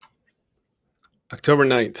October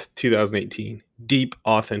 9th, 2018. Deep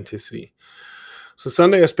authenticity. So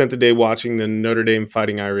Sunday, I spent the day watching the Notre Dame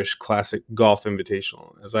Fighting Irish Classic Golf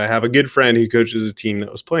Invitational, as I have a good friend who coaches a team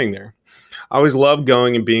that was playing there. I always love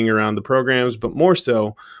going and being around the programs, but more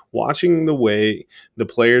so watching the way the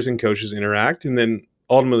players and coaches interact and then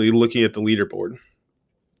ultimately looking at the leaderboard.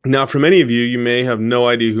 Now, for many of you, you may have no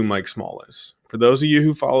idea who Mike Small is. For those of you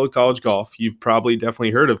who follow college golf, you've probably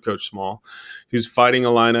definitely heard of Coach Small, who's fighting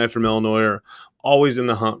Illini from Illinois, or always in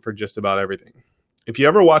the hunt for just about everything. If you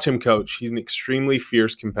ever watch him coach, he's an extremely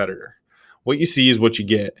fierce competitor. What you see is what you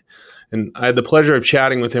get. And I had the pleasure of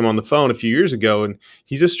chatting with him on the phone a few years ago, and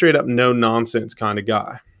he's a straight up no nonsense kind of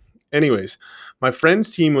guy. Anyways, my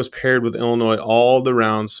friend's team was paired with Illinois all the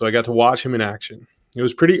rounds, so I got to watch him in action. It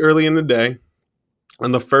was pretty early in the day.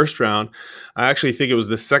 On the first round, I actually think it was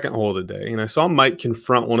the second hole of the day, and I saw Mike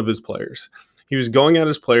confront one of his players. He was going at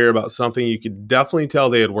his player about something you could definitely tell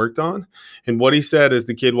they had worked on, and what he said as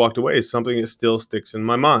the kid walked away is something that still sticks in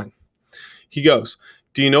my mind. He goes,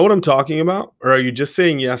 "Do you know what I'm talking about, or are you just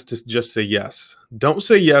saying yes to just say yes? Don't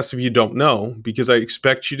say yes if you don't know, because I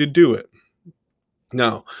expect you to do it."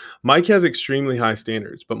 Now, Mike has extremely high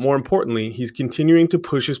standards, but more importantly, he's continuing to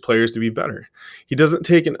push his players to be better. He doesn't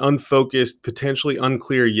take an unfocused, potentially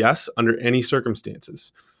unclear yes under any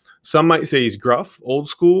circumstances. Some might say he's gruff, old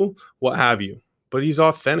school, what have you, but he's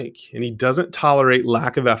authentic and he doesn't tolerate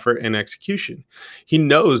lack of effort and execution. He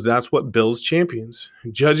knows that's what builds champions.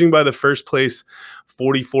 Judging by the first place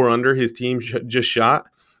 44 under his team just shot,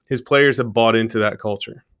 his players have bought into that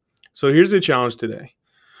culture. So here's the challenge today.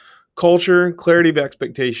 Culture, clarity of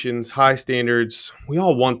expectations, high standards, we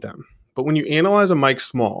all want them. But when you analyze a Mike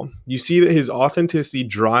Small, you see that his authenticity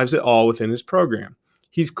drives it all within his program.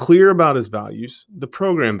 He's clear about his values, the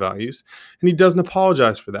program values, and he doesn't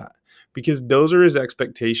apologize for that because those are his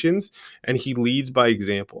expectations and he leads by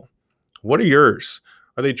example. What are yours?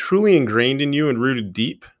 Are they truly ingrained in you and rooted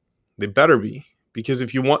deep? They better be, because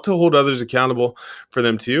if you want to hold others accountable for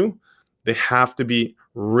them too, they have to be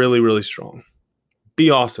really, really strong. Be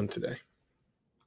awesome today.